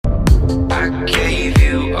I gave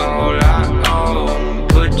you all I own,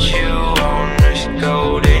 put you on this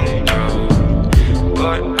golden throne,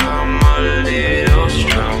 but I'm a little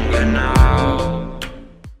stronger now.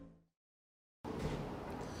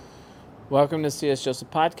 Welcome to C.S.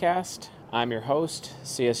 Joseph Podcast. I'm your host,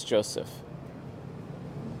 C.S. Joseph.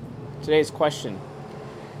 Today's question: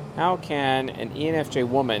 how can an ENFJ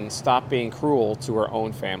woman stop being cruel to her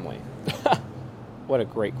own family? What a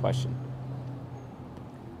great question.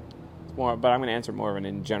 But I'm going to answer more of it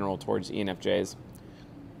in general towards ENFJs.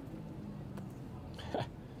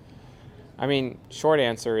 I mean, short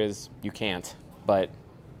answer is you can't, but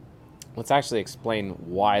let's actually explain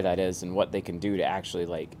why that is and what they can do to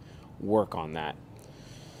actually work on that.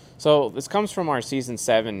 So this comes from our Season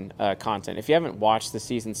 7 content. If you haven't watched the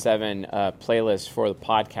Season 7 playlist for the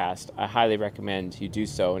podcast, I highly recommend you do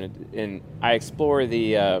so. And I explore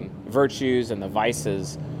the virtues and the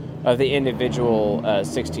vices of the individual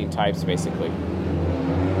 16 types, basically.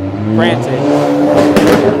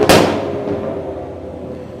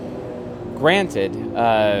 Granted,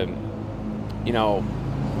 the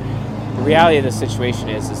reality of the situation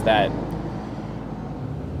is that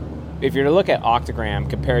if you're to look at Octagram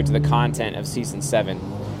compared to the content of Season 7,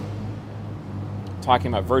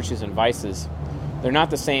 talking about virtues and vices, they're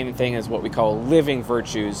not the same thing as what we call living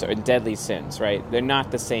virtues or deadly sins, right? They're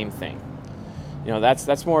not the same thing.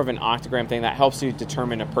 That's more of an Octagram thing that helps you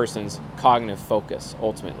determine a person's cognitive focus,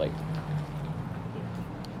 ultimately.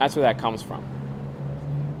 That's where that comes from.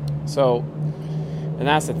 So, and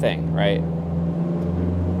that's the thing, right?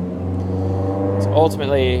 So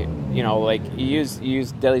ultimately, you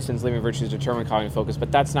use deadly sins, living virtues to determine cognitive focus,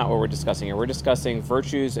 but that's not what we're discussing here. We're discussing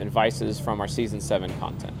virtues and vices from our Season 7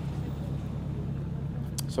 content.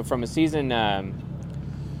 So from a Season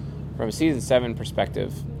 7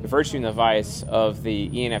 perspective, the virtue and the vice of the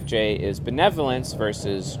ENFJ is benevolence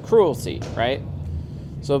versus cruelty, right?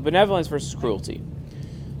 So benevolence versus cruelty.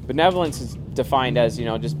 Benevolence is defined as,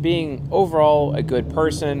 just being overall a good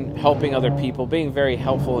person, helping other people, being a very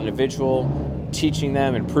helpful individual, teaching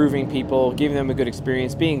them, improving people, giving them a good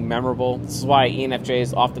experience, being memorable. This is why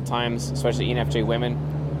ENFJs oftentimes, especially ENFJ women,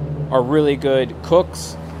 are really good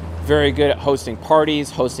cooks, very good at hosting parties,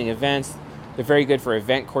 hosting events. They're very good for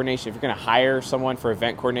event coordination. If you're going to hire someone for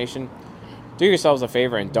event coordination, do yourselves a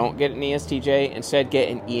favor and don't get an ESTJ. Instead, get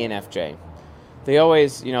an ENFJ. They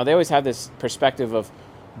always have this perspective of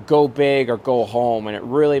go big or go home, and it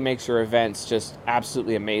really makes your events just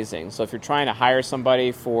absolutely amazing. So if you're trying to hire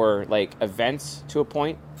somebody for events to a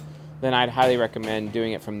point, then I'd highly recommend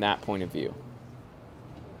doing it from that point of view.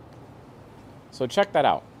 So check that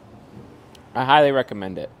out. I highly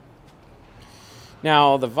recommend it.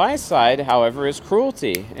 Now, the vice side, however, is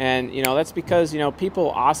cruelty. And, that's because,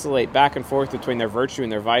 people oscillate back and forth between their virtue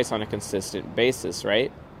and their vice on a consistent basis,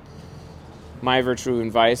 right? My virtue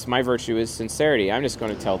and vice, my virtue is sincerity. I'm just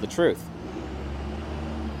going to tell the truth.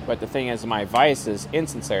 But the thing is, my vice is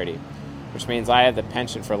insincerity, which means I have the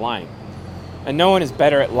penchant for lying. And no one is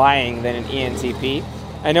better at lying than an ENTP,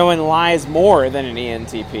 and no one lies more than an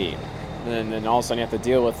ENTP. And then all of a sudden you have to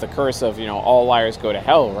deal with the curse of, all liars go to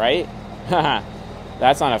hell, right?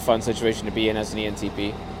 That's not a fun situation to be in as an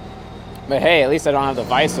ENTP. But hey, at least I don't have the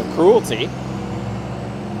vice of cruelty,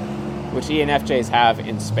 which ENFJs have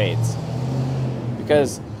in spades.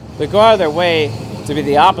 Because they go out of their way to be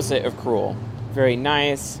the opposite of cruel. Very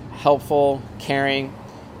nice, helpful, caring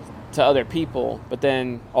to other people. But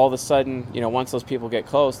then all of a sudden, once those people get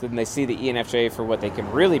close, then they see the ENFJ for what they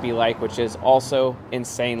can really be like, which is also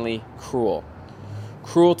insanely cruel.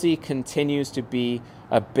 Cruelty continues to be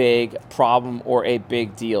a big problem or a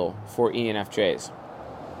big deal for ENFJs.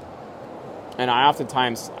 And I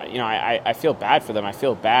oftentimes, I feel bad for them. I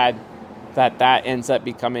feel bad that ends up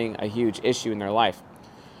becoming a huge issue in their life.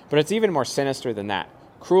 But it's even more sinister than that.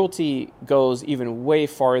 Cruelty goes even way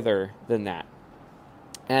farther than that.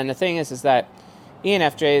 And the thing is that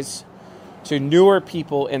ENFJs, to newer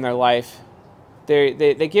people in their life,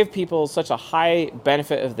 they give people such a high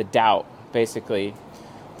benefit of the doubt, basically,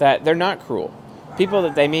 that they're not cruel. People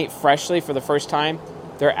that they meet freshly for the first time,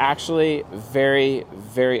 they're actually very,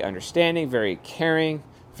 very understanding, very caring,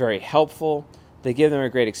 very helpful. They give them a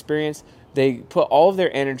great experience. They put all of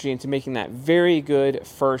their energy into making that very good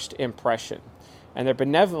first impression. And their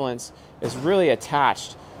benevolence is really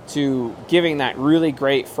attached to giving that really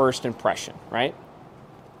great first impression, right?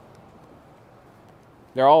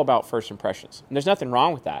 They're all about first impressions. And there's nothing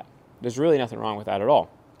wrong with that. There's really nothing wrong with that at all.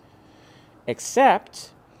 Except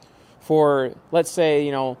for, let's say,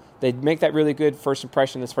 they make that really good first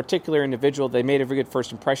impression, this particular individual they made a very good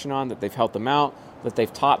first impression on, that they've helped them out, that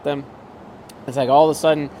they've taught them. It's like all of a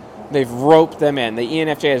sudden They've roped them in. The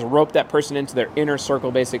ENFJ has roped that person into their inner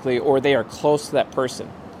circle, basically, or they are close to that person.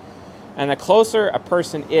 And the closer a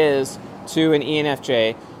person is to an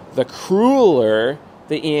ENFJ, the crueler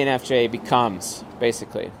the ENFJ becomes,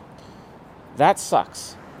 basically. That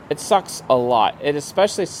sucks. It sucks a lot. It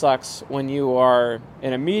especially sucks when you are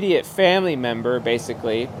an immediate family member,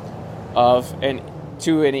 basically, to an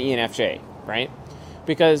ENFJ, right?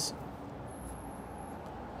 Because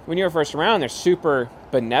when you're first around, they're super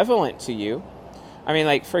benevolent to you. I mean,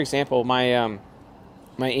 like, for example, my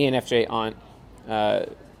ENFJ aunt,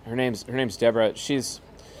 her name's Deborah. She's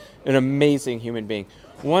an amazing human being.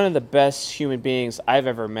 One of the best human beings I've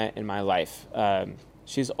ever met in my life.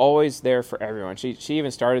 She's always there for everyone. She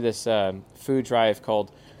even started this food drive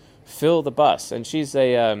called Fill the Bus, and she's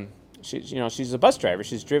a bus driver.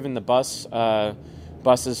 She's driven the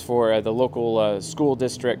buses for the local school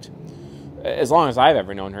district as long as I've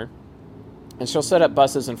ever known her. And she'll set up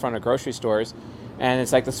buses in front of grocery stores, and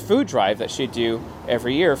it's like this food drive that she'd do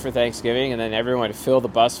every year for Thanksgiving, and then everyone would fill the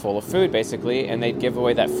bus full of food, basically, and they'd give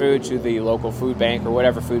away that food to the local food bank or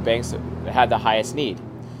whatever food banks that had the highest need.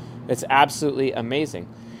 It's absolutely amazing.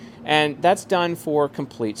 And that's done for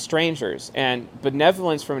complete strangers. And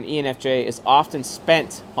benevolence from an ENFJ is often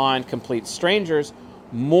spent on complete strangers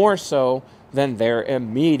more so than their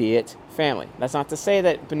immediate family. That's not to say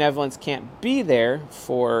that benevolence can't be there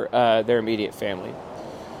for their immediate family.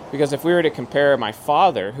 Because if we were to compare my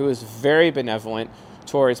father, who is very benevolent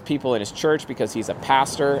towards people in his church because he's a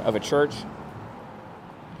pastor of a church,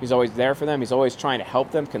 he's always there for them, he's always trying to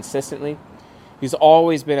help them consistently. He's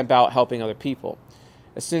always been about helping other people,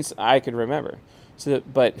 since I could remember.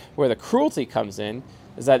 But where the cruelty comes in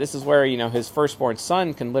is that this is where, his firstborn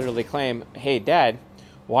son can literally claim, hey, Dad,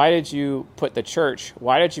 why did you put the church,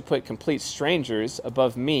 why did you put complete strangers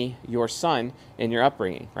above me, your son, in your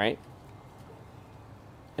upbringing, right?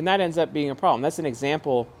 And that ends up being a problem. That's an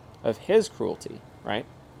example of his cruelty, right?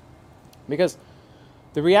 Because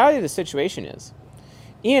the reality of the situation is,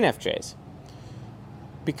 ENFJs,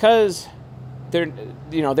 because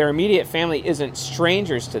their immediate family isn't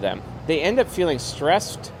strangers to them, they end up feeling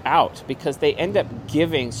stressed out because they end up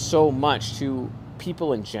giving so much to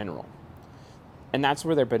people in general. And that's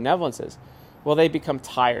where their benevolence is. Well, they become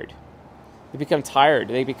tired. They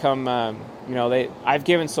become, I've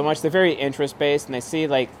given so much. They're very interest-based, and they see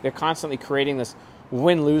like they're constantly creating this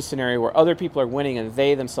win-lose scenario where other people are winning and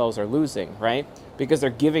they themselves are losing, right? Because they're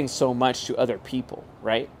giving so much to other people,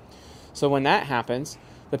 right? So when that happens,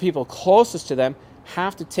 the people closest to them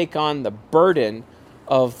have to take on the burden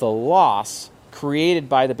of the loss created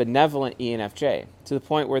by the benevolent ENFJ, to the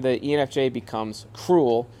point where the ENFJ becomes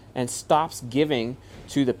cruel and stops giving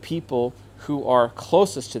to the people who are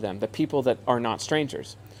closest to them, the people that are not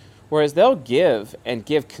strangers. Whereas they'll give and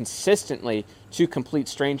give consistently to complete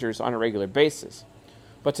strangers on a regular basis.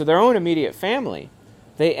 But to their own immediate family,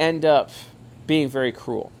 they end up being very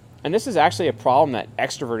cruel. And this is actually a problem that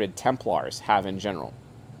extroverted Templars have in general,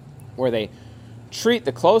 where they treat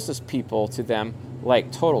the closest people to them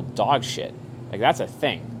like total dog shit. Like, that's a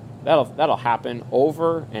thing. That'll happen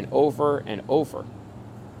over and over and over.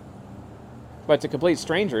 But to complete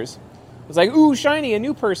strangers, it's like, ooh, shiny, a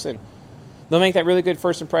new person. They'll make that really good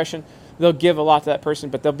first impression. They'll give a lot to that person,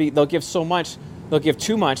 but they'll give so much, they'll give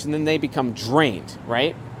too much, and then they become drained,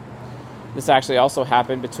 right? This actually also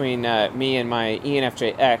happened between me and my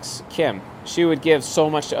ENFJ ex, Kim. She would give so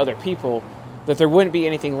much to other people that there wouldn't be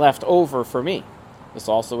anything left over for me. This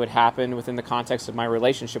also would happen within the context of my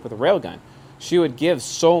relationship with a railgun. She would give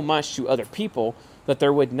so much to other people that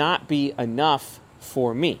there would not be enough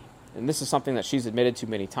for me. And this is something that she's admitted to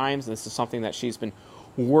many times. This is something that she's been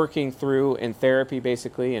working through in therapy,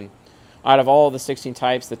 basically. And out of all the 16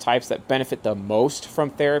 types, the types that benefit the most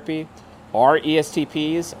from therapy are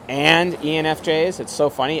ESTPs and ENFJs. It's so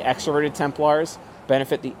funny. Extroverted Templars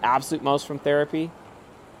benefit the absolute most from therapy.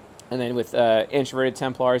 And then with introverted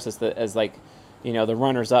Templars as the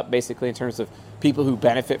runners-up, basically, in terms of people who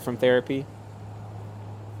benefit from therapy.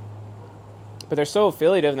 But they're so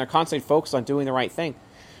affiliative and they're constantly focused on doing the right thing.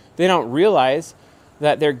 They don't realize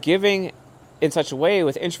that they're giving in such a way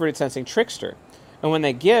with introverted sensing trickster. And when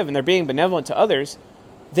they give and they're being benevolent to others,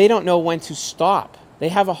 they don't know when to stop. They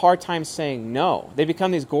have a hard time saying no. They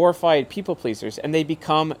become these glorified people pleasers and they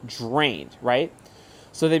become drained, right?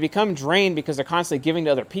 So they become drained because they're constantly giving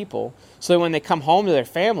to other people. So when they come home to their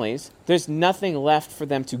families, there's nothing left for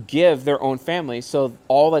them to give their own family. So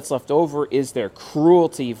all that's left over is their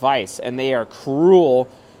cruelty vice. And they are cruel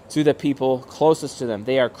to the people closest to them.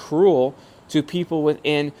 They are cruel to people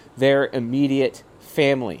within their immediate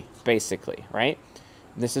family, basically, right?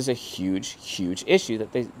 This is a huge, huge issue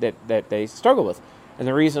that they struggle with. And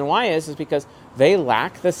the reason why is because they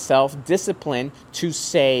lack the self-discipline to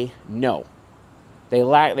say no. They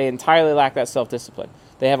entirely lack that self-discipline.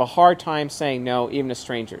 They have a hard time saying no, even to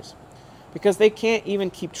strangers, because they can't even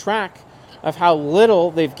keep track of how little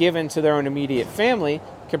they've given to their own immediate family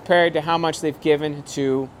compared to how much they've given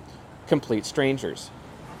to complete strangers.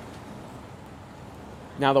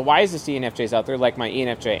 Now, the wisest ENFJs out there, like my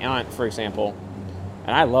ENFJ aunt, for example,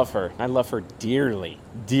 and I love her. I love her dearly,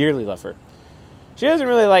 dearly love her. She doesn't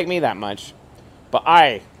really like me that much, but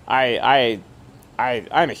I'm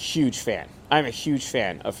a huge fan. I'm a huge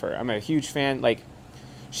fan of her. I'm a huge fan. Like,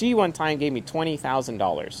 she one time gave me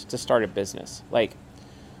 $20,000 to start a business. Like,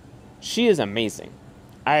 she is amazing.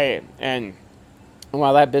 And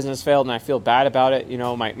while that business failed and I feel bad about it,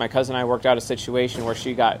 my cousin and I worked out a situation where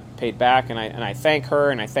she got paid back, and I thank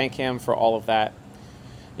her and I thank him for all of that.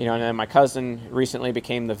 And then my cousin recently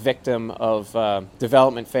became the victim of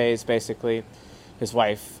development phase, basically. His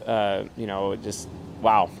wife,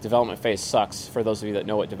 wow, development phase sucks, for those of you that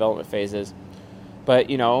know what development phase is.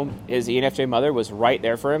 But, his ENFJ mother was right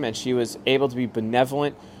there for him, and she was able to be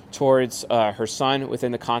benevolent towards her son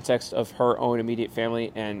within the context of her own immediate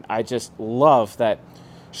family. And I just love that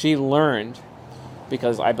she learned,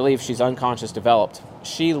 because I believe she's unconscious developed,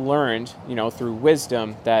 she learned, through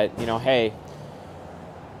wisdom that, hey,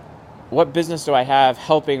 what business do I have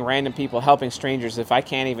helping random people, helping strangers, if I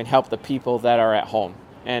can't even help the people that are at home?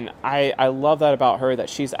 And I love that about her, that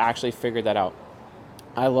she's actually figured that out.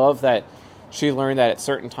 I love that she learned that at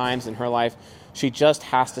certain times in her life, she just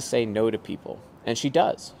has to say no to people. And she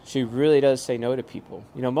does. She really does say no to people.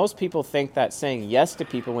 Most people think that saying yes to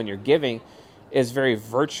people when you're giving is very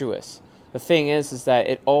virtuous. The thing is that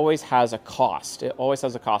it always has a cost. It always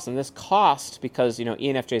has a cost. And this cost, because,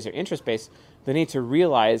 ENFJs are interest-based, they need to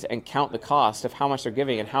realize and count the cost of how much they're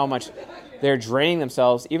giving and how much they're draining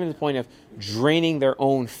themselves, even to the point of draining their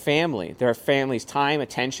own family, their family's time,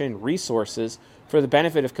 attention, resources, for the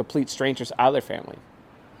benefit of complete strangers out of their family.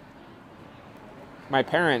 My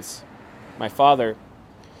parents, my father,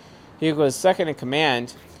 he was second in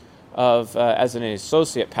command of, as an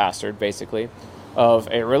associate pastor, basically, of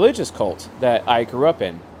a religious cult that I grew up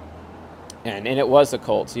in. And it was a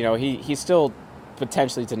cult. He still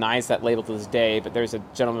potentially denies that label to this day, but there's a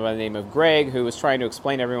gentleman by the name of Greg who was trying to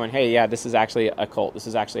explain to everyone, hey, yeah, this is actually a cult. This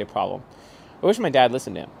is actually a problem. I wish my dad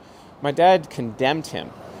listened to him. My dad condemned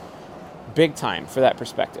him big time for that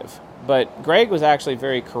perspective. But Greg was actually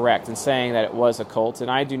very correct in saying that it was a cult,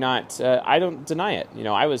 and I don't deny it.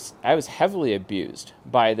 I was heavily abused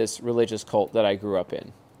by this religious cult that I grew up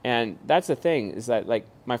in. And that's the thing, is that, like,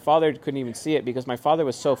 my father couldn't even see it because my father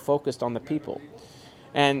was so focused on the people.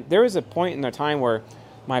 And there was a point in their time where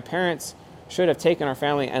my parents should have taken our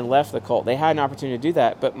family and left the cult. They had an opportunity to do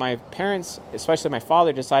that, but my parents, especially my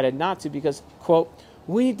father, decided not to because, quote,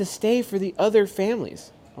 we need to stay for the other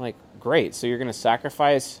families. I'm like, great, so you're going to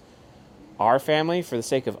sacrifice our family for the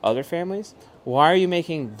sake of other families? Why are you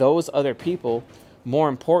making those other people more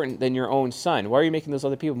important than your own son? Why are you making those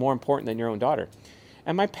other people more important than your own daughter?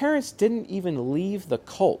 And my parents didn't even leave the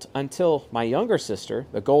cult until my younger sister,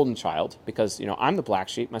 the golden child, because, I'm the black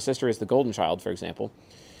sheep. My sister is the golden child, for example.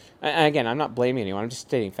 And again, I'm not blaming anyone. I'm just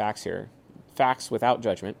stating facts here. Facts without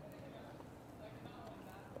judgment.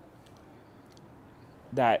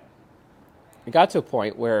 That it got to a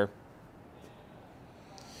point where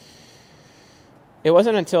it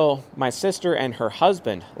wasn't until my sister and her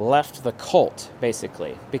husband left the cult,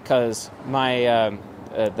 basically, because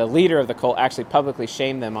the leader of the cult actually publicly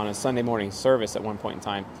shamed them on a Sunday morning service at one point in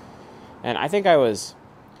time. And I think I was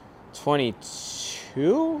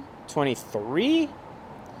 22, 23,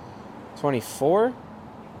 24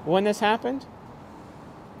 when this happened.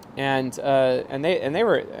 And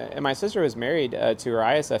my sister was married to her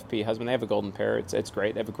ISFP husband. They have a golden pair. It's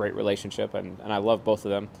great. They have a great relationship, and I love both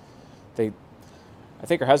of them. I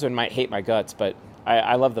think her husband might hate my guts, but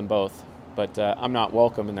I love them both. But I'm not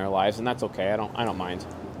welcome in their lives, and that's okay. I don't mind.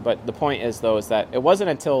 But the point is, though, is that it wasn't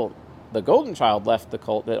until the golden child left the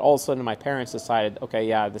cult that all of a sudden my parents decided, okay,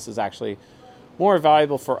 yeah, this is actually more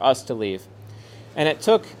valuable for us to leave. And it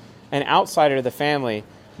took an outsider to the family,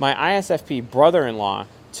 my ISFP brother-in-law,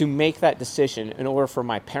 to make that decision in order for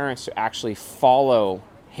my parents to actually follow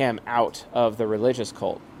him out of the religious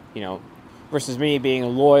cult, versus me being a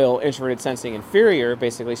loyal, introverted, sensing inferior,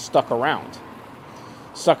 basically stuck around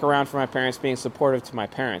for my parents, being supportive to my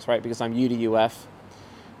parents, right? Because I'm UDUF,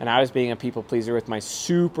 and I was being a people pleaser with my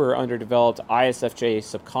super underdeveloped ISFJ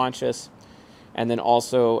subconscious, and then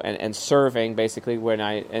also and serving basically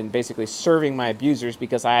serving my abusers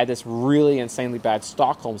because I had this really insanely bad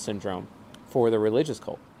Stockholm syndrome for the religious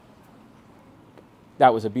cult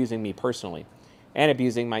that was abusing me personally. and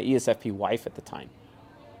abusing my ESFP wife at the time.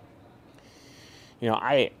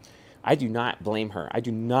 I do not blame her. I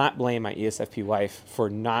do not blame my ESFP wife for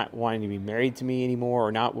not wanting to be married to me anymore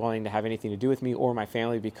or not wanting to have anything to do with me or my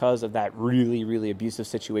family because of that really, really abusive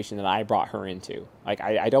situation that I brought her into. Like,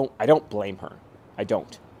 I don't blame her. I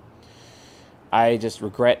don't. I just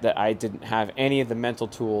regret that I didn't have any of the mental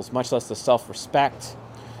tools, much less the self-respect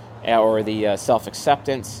or the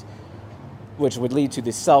self-acceptance, which would lead to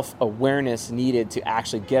the self-awareness needed to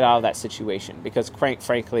actually get out of that situation. Because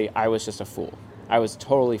frankly, I was just a fool. I was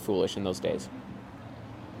totally foolish in those days.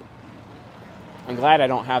 I'm glad I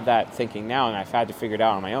don't have that thinking now, and I've had to figure it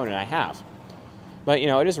out on my own, and I have. But,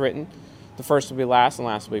 it is written, the first will be last, and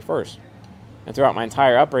last will be first. And throughout my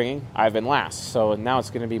entire upbringing, I've been last. So now it's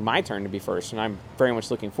going to be my turn to be first, and I'm very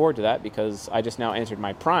much looking forward to that because I just now entered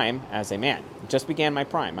my prime as a man. Just began my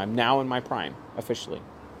prime. I'm now in my prime, officially.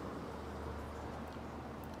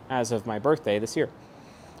 As of my birthday this year,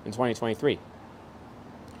 in 2023.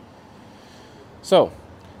 So,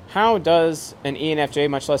 how does an ENFJ,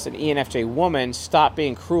 much less an ENFJ woman, stop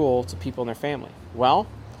being cruel to people in their family? Well,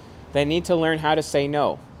 they need to learn how to say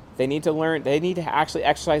no. They need to actually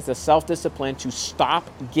exercise the self-discipline to stop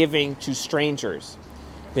giving to strangers.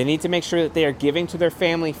 They need to make sure that they are giving to their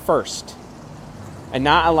family first and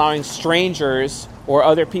not allowing strangers or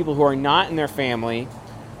other people who are not in their family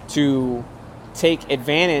to take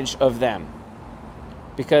advantage of them.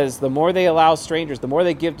 Because the more they allow strangers, the more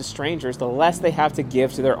they give to strangers, the less they have to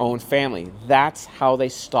give to their own family. That's how they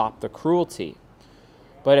stop the cruelty.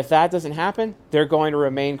 But if that doesn't happen, they're going to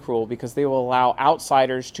remain cruel because they will allow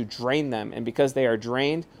outsiders to drain them. And because they are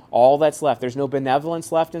drained, all that's left, there's no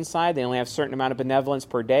benevolence left inside. They only have a certain amount of benevolence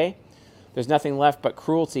per day. There's nothing left but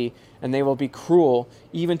cruelty, and they will be cruel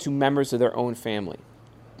even to members of their own family.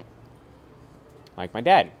 Like my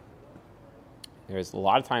dad. There's a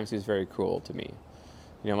lot of times he was very cruel to me.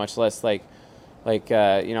 Much less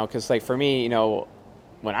because for me,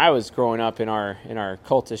 when I was growing up in our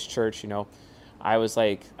cultist church, I was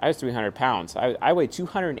 300 pounds. I weighed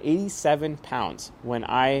 287 pounds when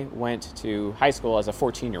I went to high school as a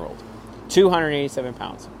 14-year-old. 287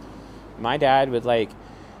 pounds. My dad would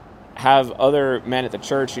have other men at the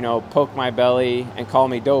church, poke my belly and call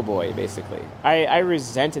me doughboy, basically. I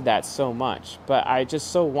resented that so much, but I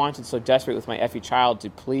just so wanted, so desperate with my effie child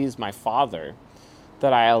to please my father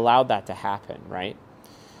that I allowed that to happen, right?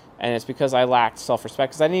 And it's because I lacked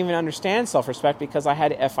self-respect, because I didn't even understand self-respect because I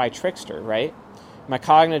had FI trickster, right? My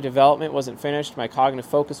cognitive development wasn't finished, my cognitive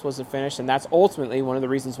focus wasn't finished, and that's ultimately one of the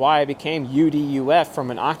reasons why I became UDUF from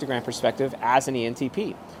an octagram perspective as an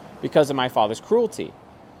ENTP, because of my father's cruelty.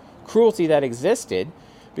 Cruelty that existed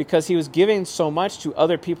because he was giving so much to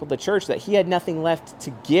other people at the church that he had nothing left to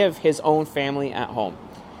give his own family at home.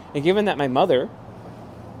 And given that my mother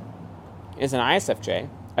is an ISFJ,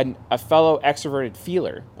 a fellow extroverted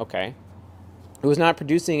feeler, okay, who was not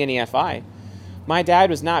producing any FI, my dad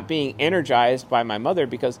was not being energized by my mother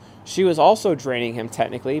because she was also draining him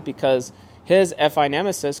technically because his FI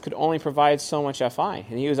nemesis could only provide so much FI,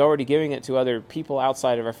 and he was already giving it to other people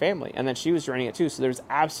outside of our family, and then she was draining it too, so there's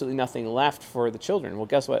absolutely nothing left for the children. Well,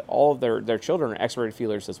 guess what? All of their children are extroverted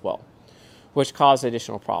feelers as well, which caused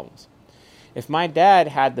additional problems. If my dad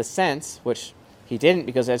had the sense, which he didn't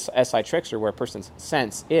because of SI trickster, where a person's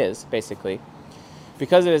sense is, basically,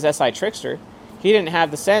 because of his SI trickster, he didn't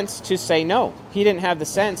have the sense to say no. He didn't have the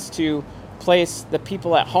sense to place the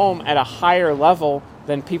people at home at a higher level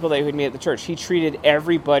than people that he would meet at the church. He treated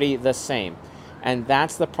everybody the same. And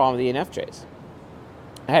that's the problem with ENFJs.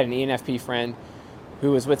 I had an ENFP friend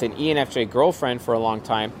who was with an ENFJ girlfriend for a long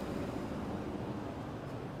time.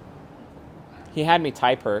 He had me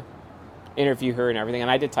type her, interview her and everything, and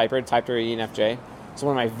I did type her ENFJ. It's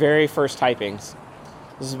one of my very first typings.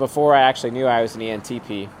 This is before I actually knew I was an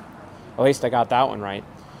ENTP. At least I got that one right.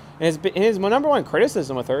 And his number one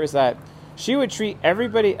criticism with her is that she would treat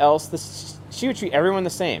everybody else, she would treat everyone the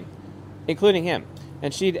same, including him.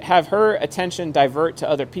 And she'd have her attention divert to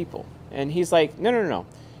other people. And he's like, no.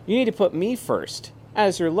 You need to put me first,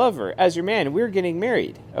 as your lover, as your man. We're getting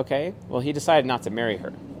married, okay? Well, he decided not to marry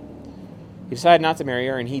her. He decided not to marry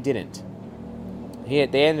her, and he didn't. They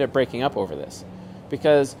ended up breaking up over this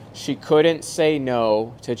because she couldn't say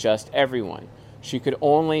no to just everyone. She could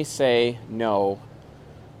only say no.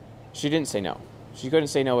 She didn't say no. She couldn't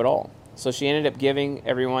say no at all. So she ended up giving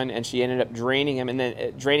everyone, and she ended up draining him, and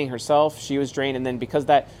then draining herself. She was drained, and then because of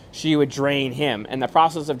that, she would drain him. And the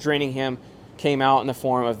process of draining him came out in the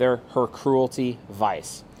form of her cruelty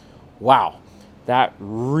vice. Wow, that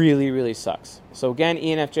really, really sucks. So again,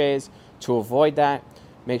 ENFJs, to avoid that,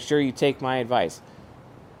 make sure you take my advice.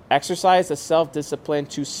 Exercise the self-discipline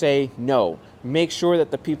to say no. Make sure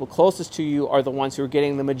that the people closest to you are the ones who are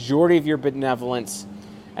getting the majority of your benevolence,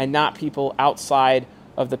 and not people outside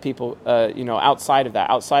of the people, outside of that,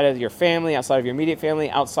 outside of your family, outside of your immediate family,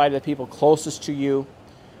 outside of the people closest to you.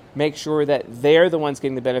 Make sure that they're the ones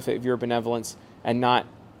getting the benefit of your benevolence and not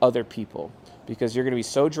other people, because you're going to be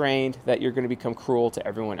so drained that you're going to become cruel to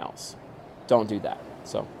everyone else. Don't do that.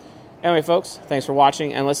 So anyway, folks, thanks for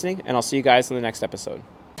watching and listening, and I'll see you guys in the next episode.